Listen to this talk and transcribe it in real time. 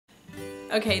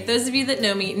Okay, those of you that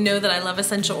know me know that I love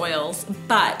essential oils,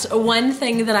 but one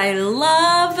thing that I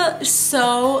love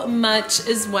so much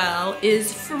as well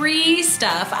is free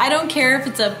stuff. I don't care if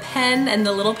it's a pen and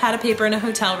the little pad of paper in a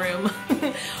hotel room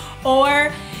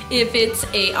or if it's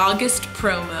a August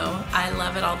promo. I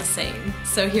love it all the same.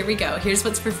 So here we go. Here's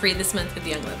what's for free this month with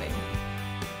Young Living.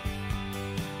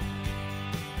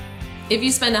 If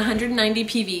you spend 190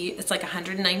 PV, it's like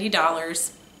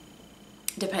 $190.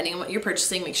 Depending on what you're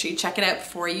purchasing, make sure you check it out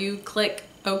before you click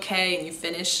OK and you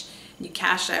finish and you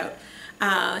cash out.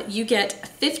 You get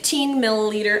 15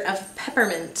 milliliter of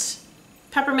peppermint.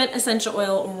 Peppermint essential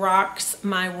oil rocks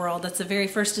my world. That's the very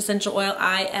first essential oil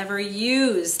I ever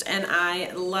used and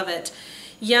I love it.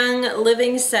 Young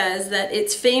Living says that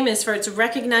it's famous for its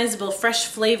recognizable fresh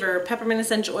flavor. Peppermint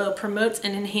essential oil promotes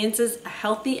and enhances a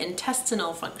healthy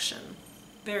intestinal function.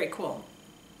 Very cool.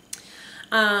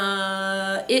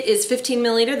 It is 15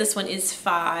 milliliter. This one is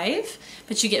 5,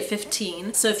 but you get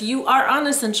 15. So if you are on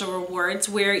Essential Rewards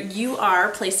where you are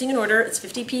placing an order, it's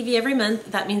 50 PV every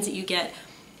month. That means that you get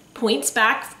points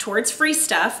back towards free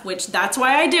stuff, which that's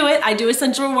why I do it. I do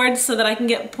Essential Rewards so that I can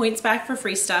get points back for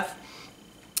free stuff.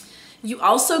 You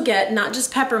also get not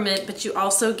just peppermint, but you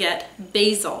also get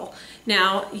basil.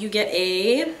 Now you get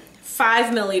a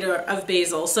 5 milliliter of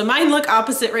basil. So mine look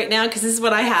opposite right now because this is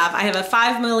what I have. I have a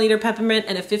 5 milliliter peppermint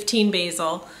and a 15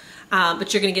 basil,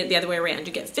 but you're gonna get it the other way around.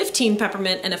 You get 15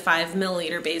 peppermint and a 5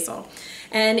 milliliter basil.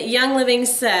 And Young Living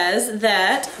says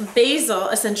that basil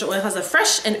essential oil has a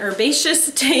fresh and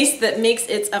herbaceous taste that makes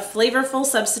it a flavorful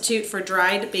substitute for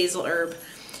dried basil herb.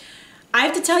 I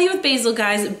have to tell you with basil,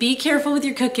 guys, be careful with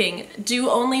your cooking. Do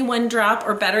only 1 drop,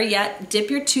 or better yet, dip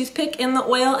your toothpick in the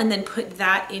oil and then put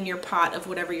that in your pot of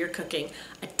whatever you're cooking.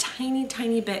 A tiny,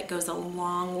 tiny bit goes a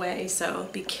long way, so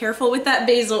be careful with that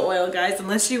basil oil, guys,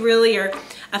 unless you really are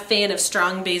a fan of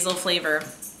strong basil flavor.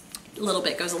 A little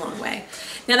bit goes a long way.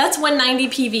 Now that's 190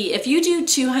 PV. If you do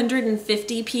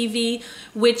 250 PV,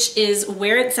 which is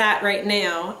where it's at right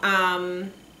now,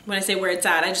 when I say where it's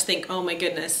at, I just think, oh my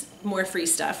goodness, more free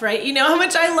stuff, right? You know how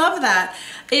much I love that.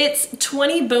 It's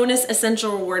 20 bonus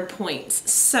essential reward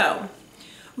points. So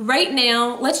right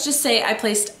now, let's just say I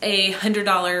placed a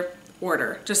 $100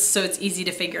 order, just so it's easy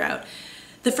to figure out.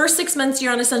 The first 6 months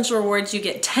you're on essential rewards, you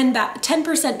get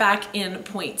 10% back in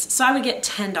points. So I would get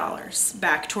 $10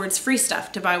 back towards free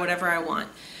stuff to buy whatever I want.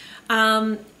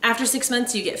 After 6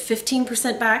 months, you get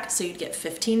 15% back, so you'd get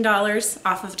 $15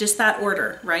 off of just that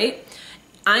order, right?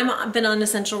 I've been on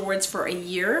Essential Rewards for a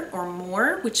year or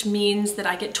more, which means that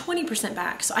I get 20%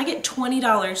 back. So I get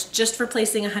 $20 just for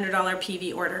placing a $100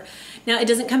 PV order. Now it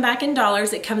doesn't come back in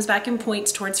dollars, it comes back in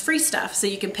points towards free stuff. So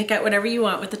you can pick out whatever you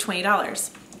want with the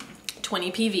 $20,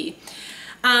 20 PV.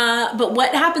 But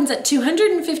what happens at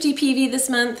 250 PV this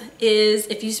month is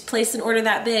if you place an order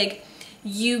that big,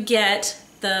 you get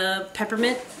the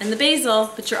peppermint and the basil,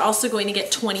 but you're also going to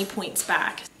get 20 points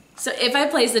back. So if I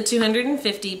place a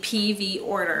 250 PV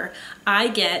order, I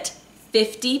get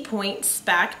 50 points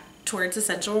back towards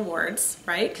Essential Rewards,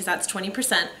 right? Because that's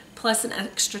 20%, plus an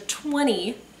extra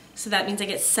 20, so that means I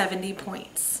get 70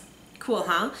 points. Cool,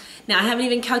 huh? Now I haven't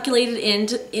even calculated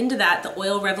into that the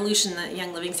oil revolution that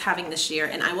Young Living's having this year,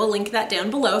 and I will link that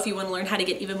down below if you want to learn how to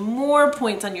get even more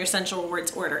points on your Essential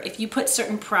Rewards order. If you put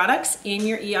certain products in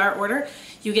your ER order,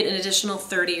 you get an additional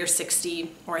 30 or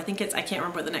 60, or I think it's, I can't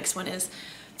remember what the next one is,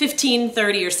 15,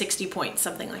 30, or 60 points,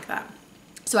 something like that.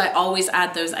 So I always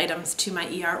add those items to my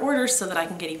ER order so that I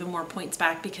can get even more points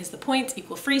back because the points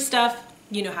equal free stuff.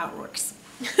 You know how it works.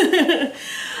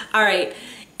 All right,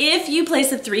 if you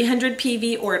place a 300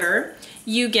 PV order,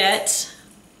 you get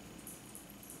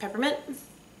peppermint,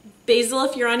 basil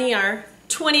if you're on ER,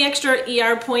 20 extra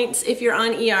ER points if you're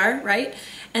on ER, right?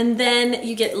 And then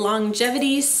you get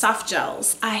longevity soft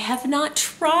gels. I have not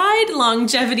tried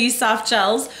longevity soft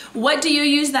gels. What do you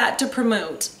use that to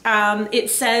promote? It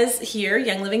says here,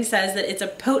 Young Living says that it's a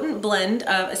potent blend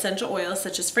of essential oils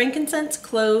such as frankincense,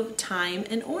 clove, thyme,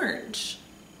 and orange.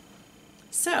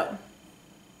 So,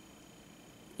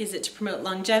 is it to promote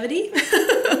longevity?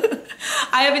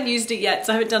 I haven't used it yet,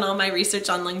 so I haven't done all my research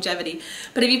on longevity.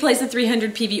 But if you place a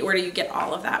 300 PV order, you get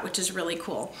all of that, which is really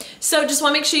cool. So just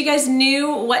want to make sure you guys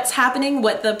knew what's happening,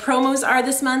 what the promos are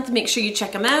this month. Make sure you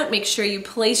check them out. Make sure you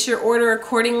place your order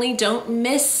accordingly. Don't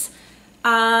miss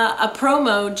a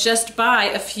promo just by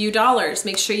a few dollars.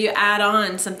 Make sure you add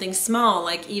on something small,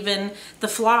 like even the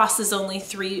floss is only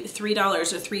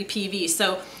 $3 or 3 PV.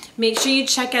 So make sure you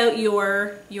check out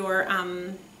your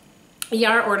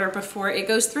ER order before it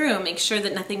goes through. Make sure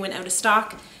that nothing went out of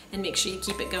stock and make sure you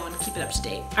keep it going, keep it up to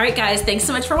date. All right guys, thanks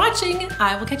so much for watching.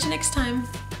 I will catch you next time.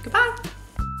 Goodbye.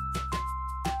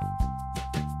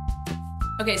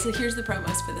 Okay, so here's the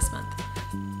promos for this month.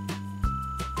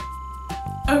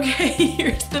 Okay,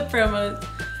 here's the promos.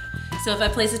 So if I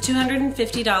place a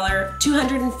 $250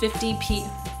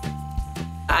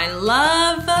 I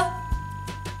love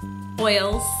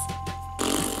oils,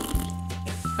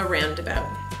 a roundabout.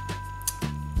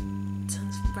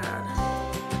 Sounds bad.